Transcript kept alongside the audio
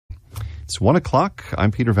It's 1 o'clock. I'm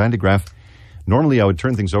Peter Van de Graaf. Normally I would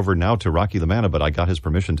turn things over now to Rocky Lamanna, but I got his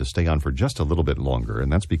permission to stay on for just a little bit longer, and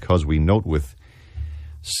that's because we note with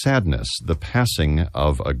sadness the passing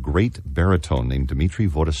of a great baritone named Dmitri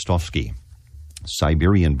Hvorostovsky.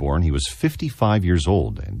 Siberian-born, he was 55 years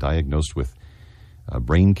old and diagnosed with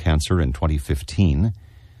brain cancer in 2015.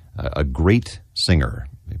 A great singer.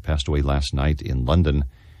 He passed away last night in London,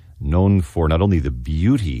 known for not only the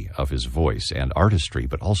beauty of his voice and artistry,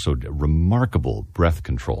 but also remarkable breath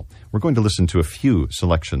control. We're going to listen to a few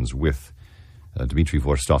selections with Dmitri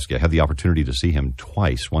Hvorostovsky. I had the opportunity to see him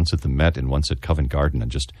twice, once at the Met and once at Covent Garden,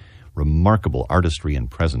 and just remarkable artistry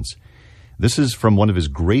and presence. This is from one of his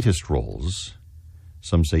greatest roles.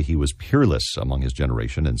 Some say he was peerless among his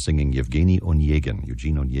generation in singing Eugene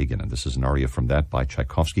Onegin, and this is an aria from that by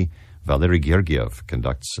Tchaikovsky. Valery Gergiev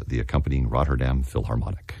conducts the accompanying Rotterdam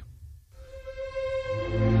Philharmonic.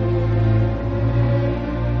 Lubię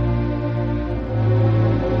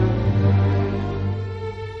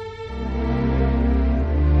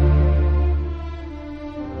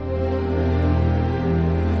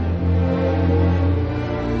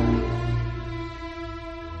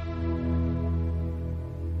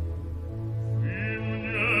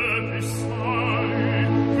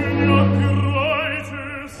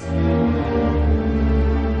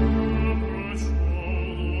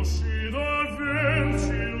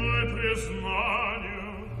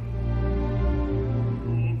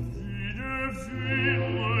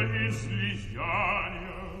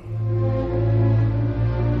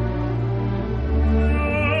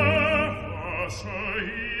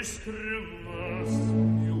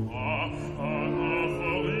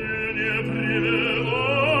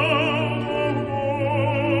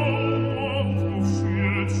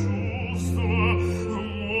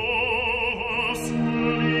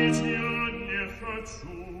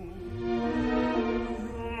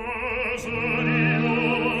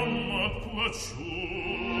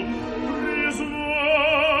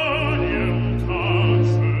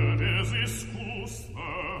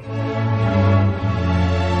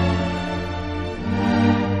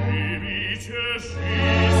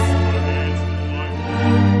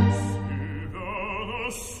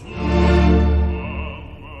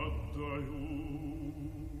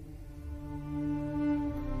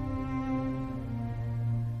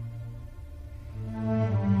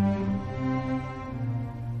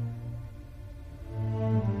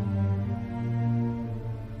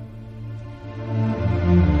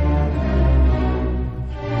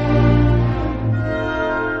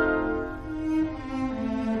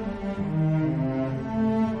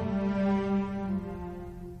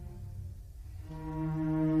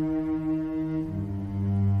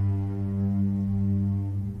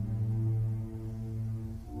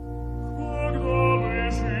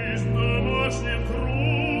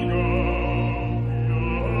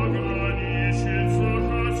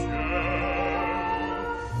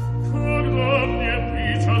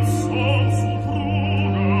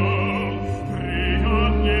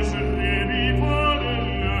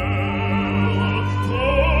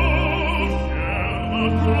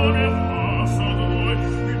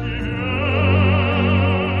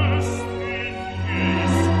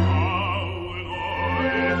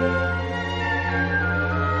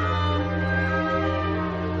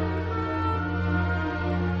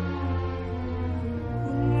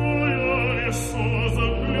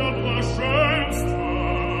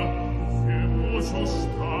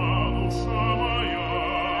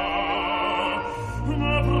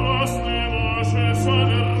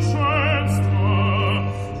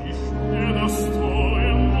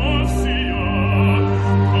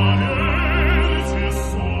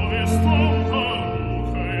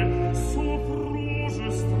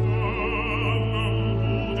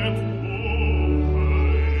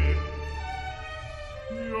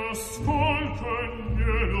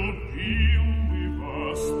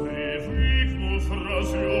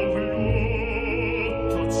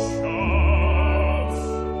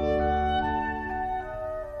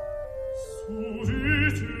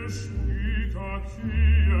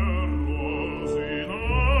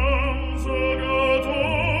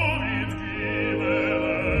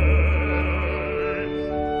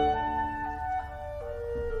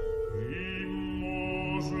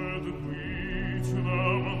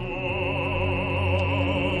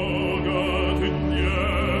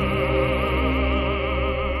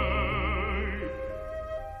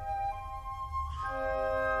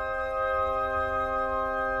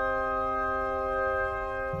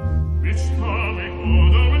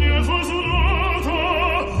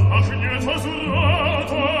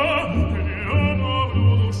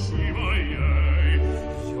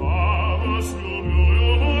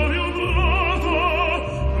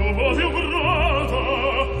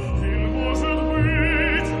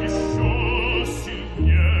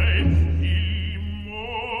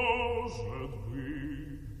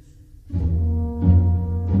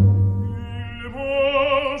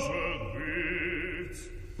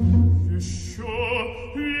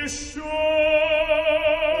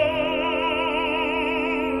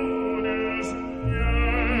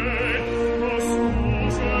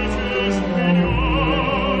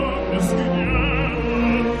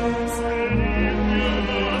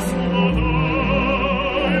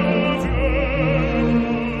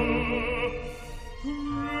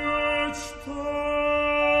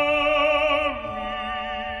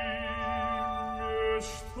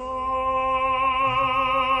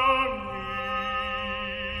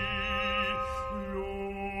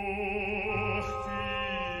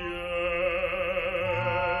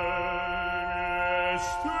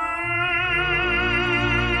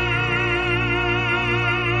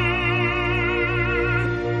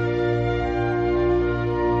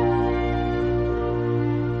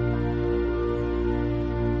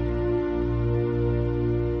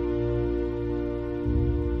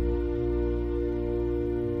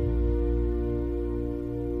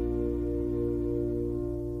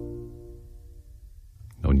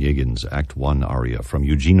Onegin's Act 1 aria from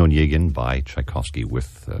Eugene Onegin by Tchaikovsky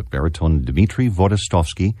with baritone Dmitri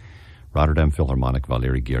Hvorostovsky, Rotterdam Philharmonic,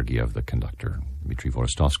 Valery Gergiev, the conductor. Dmitri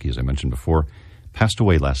Hvorostovsky, as I mentioned before, passed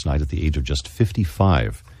away last night at the age of just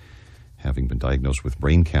 55, having been diagnosed with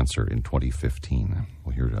brain cancer in 2015.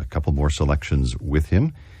 We'll hear a couple more selections with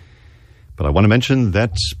him. But I want to mention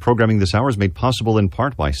that programming this hour is made possible in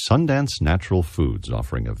part by Sundance Natural Foods,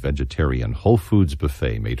 offering a vegetarian whole foods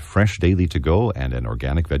buffet made fresh daily to go and an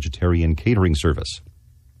organic vegetarian catering service.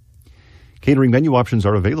 Catering menu options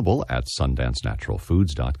are available at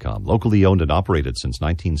sundancenaturalfoods.com. Locally owned and operated since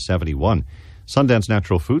 1971, Sundance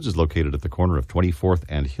Natural Foods is located at the corner of 24th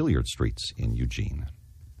and Hilliard Streets in Eugene.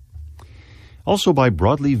 Also by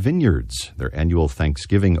Broadley Vineyards. Their annual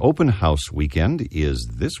Thanksgiving open house weekend is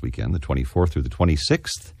this weekend, the 24th through the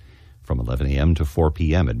 26th, from 11 a.m. to 4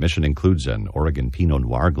 p.m. Admission includes an Oregon Pinot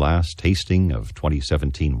Noir glass, tasting of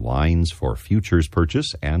 2017 wines for futures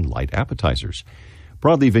purchase, and light appetizers.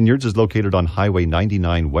 Broadley Vineyards is located on Highway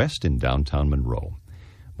 99 West in downtown Monroe.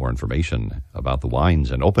 More information about the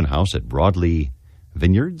wines and open house at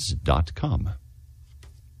broadleyvineyards.com.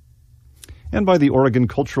 And by the Oregon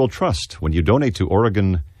Cultural Trust. When you donate to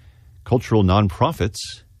Oregon cultural nonprofits,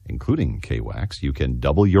 including KWAX, you can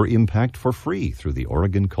double your impact for free through the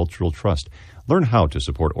Oregon Cultural Trust. Learn how to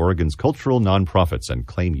support Oregon's cultural nonprofits and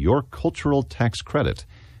claim your cultural tax credit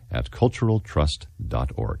at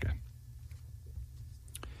culturaltrust.org.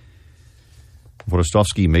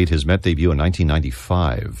 Hvorostovsky made his Met debut in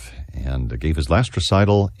 1995 and gave his last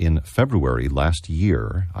recital in February last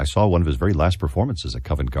year. I saw one of his very last performances at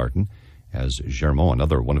Covent Garden as Germont,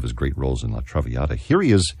 another one of his great roles in La Traviata. Here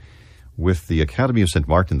he is with the Academy of St.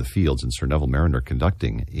 Martin in the Fields and Sir Neville Mariner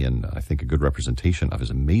conducting in, I think, a good representation of his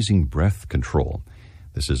amazing breath control.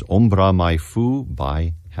 This is Ombra Mai Fu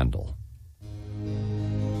by Handel.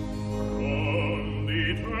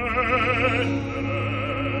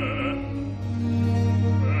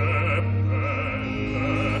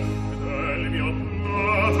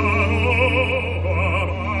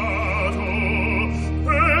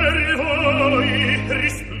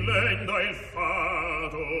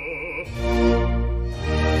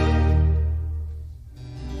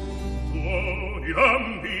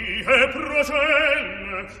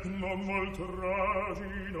 Non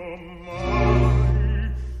voltragino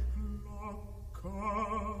mai la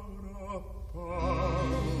cara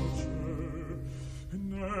pace,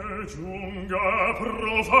 ne giunga a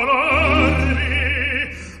profanarli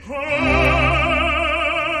austra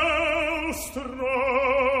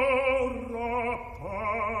pace.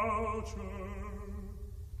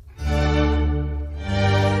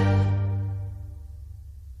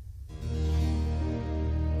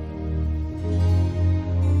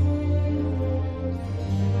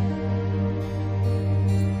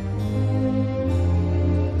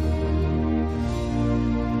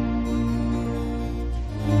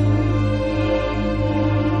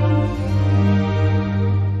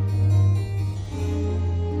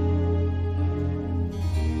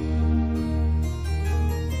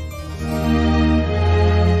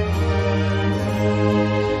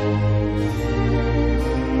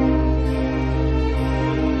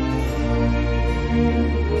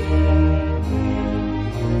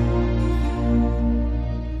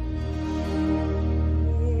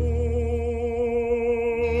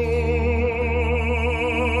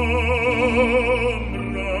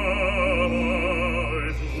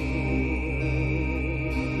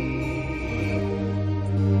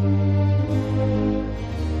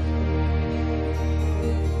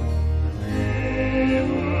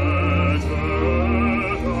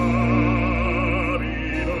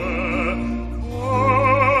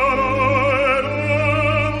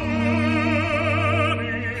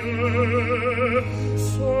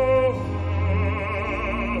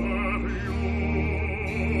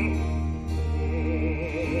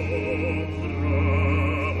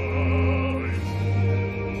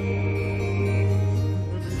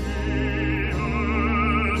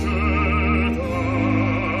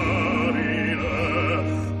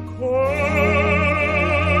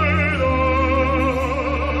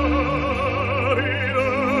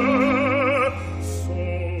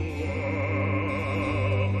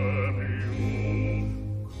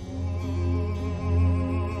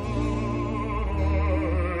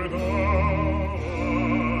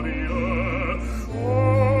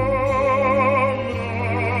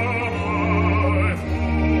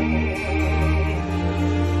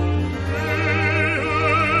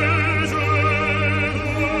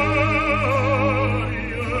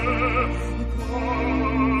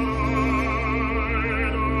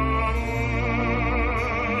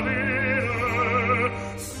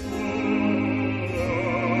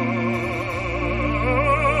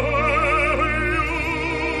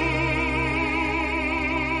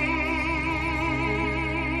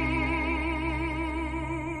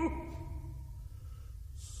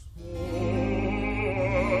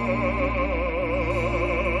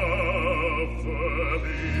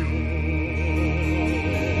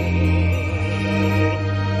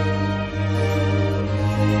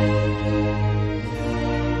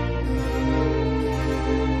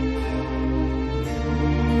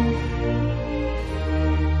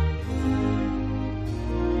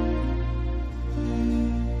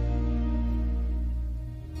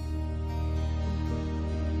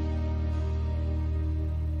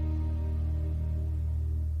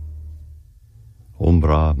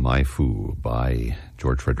 Sombra My Fu by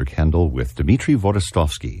George Frederick Handel with Dmitri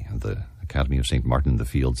Hvorostovsky, the Academy of St. Martin in the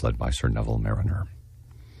Fields, led by Sir Neville Mariner.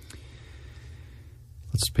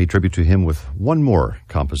 Let's pay tribute to him with one more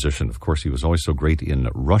composition. Of course, he was always so great in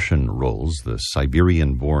Russian roles. The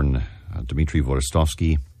Siberian-born Dmitri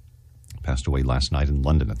Hvorostovsky passed away last night in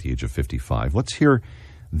London at the age of 55. Let's hear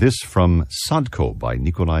this from Sadko by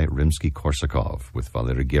Nikolai Rimsky-Korsakov with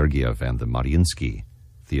Valery Gergiev and the Mariinsky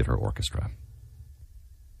Theater Orchestra.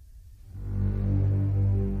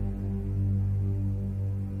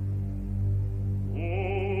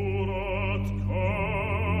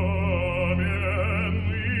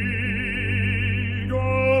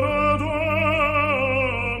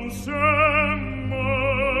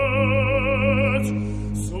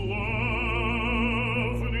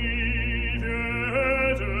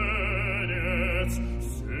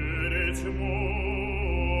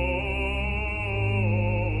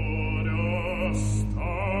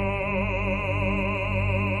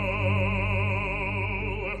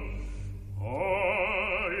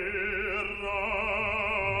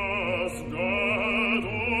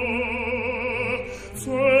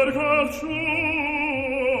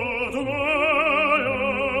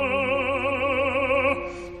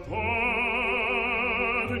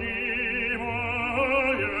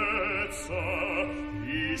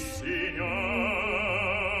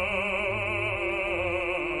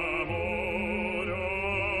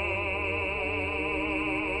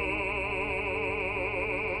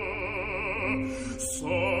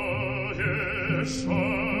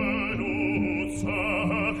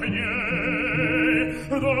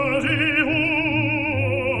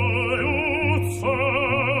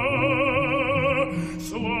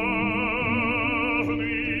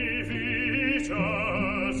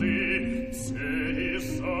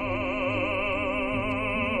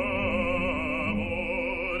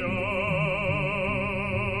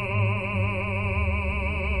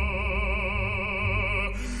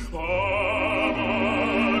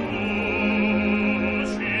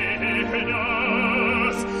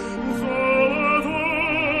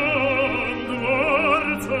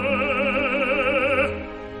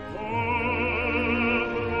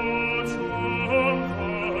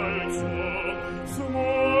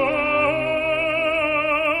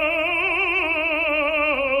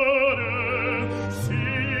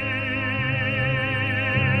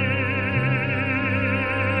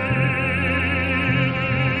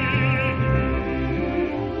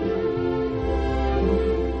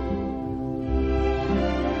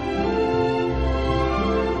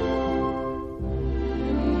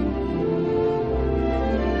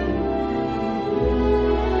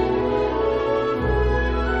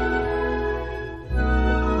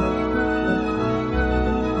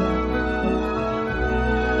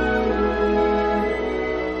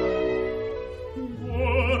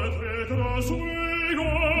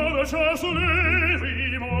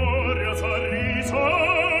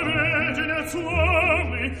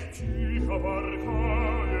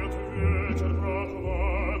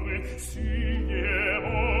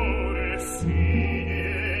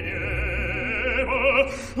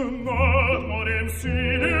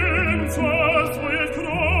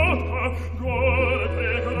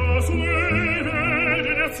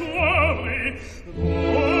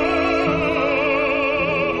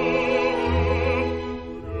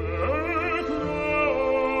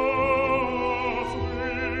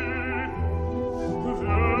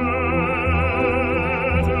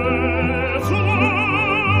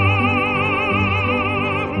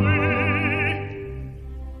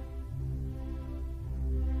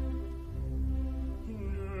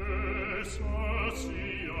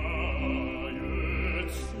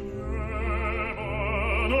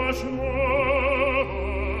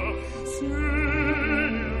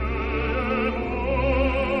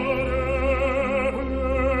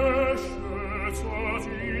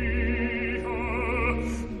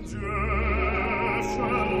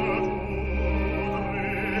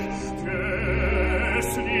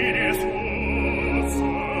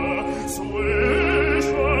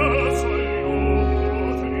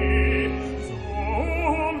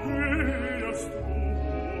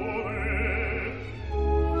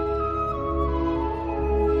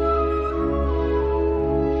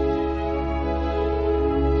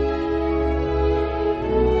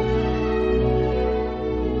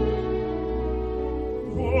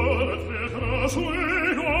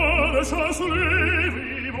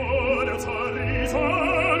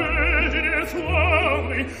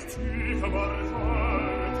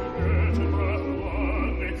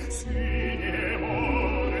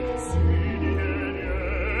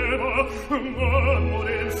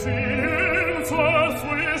 Amore in silenzio,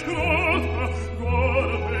 sui scrota,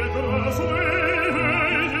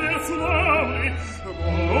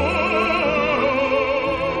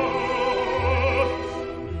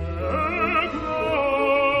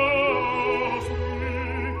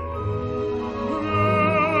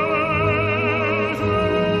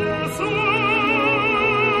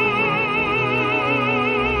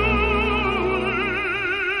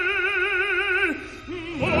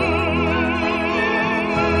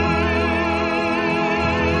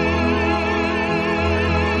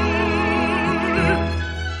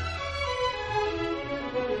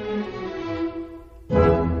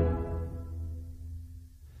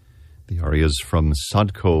 Arias from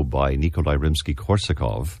Sadko by Nikolai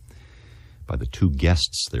Rimsky-Korsakov, by the two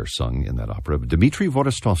guests there sung in that opera. Dmitri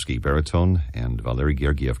Hvorostovsky, baritone, and Valery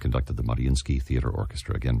Gergiev conducted the Mariinsky Theater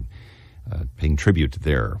Orchestra. Again, paying tribute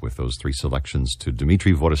there with those three selections to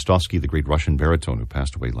Dmitri Hvorostovsky, the great Russian baritone who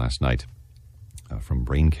passed away last night from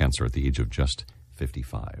brain cancer at the age of just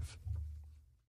 55.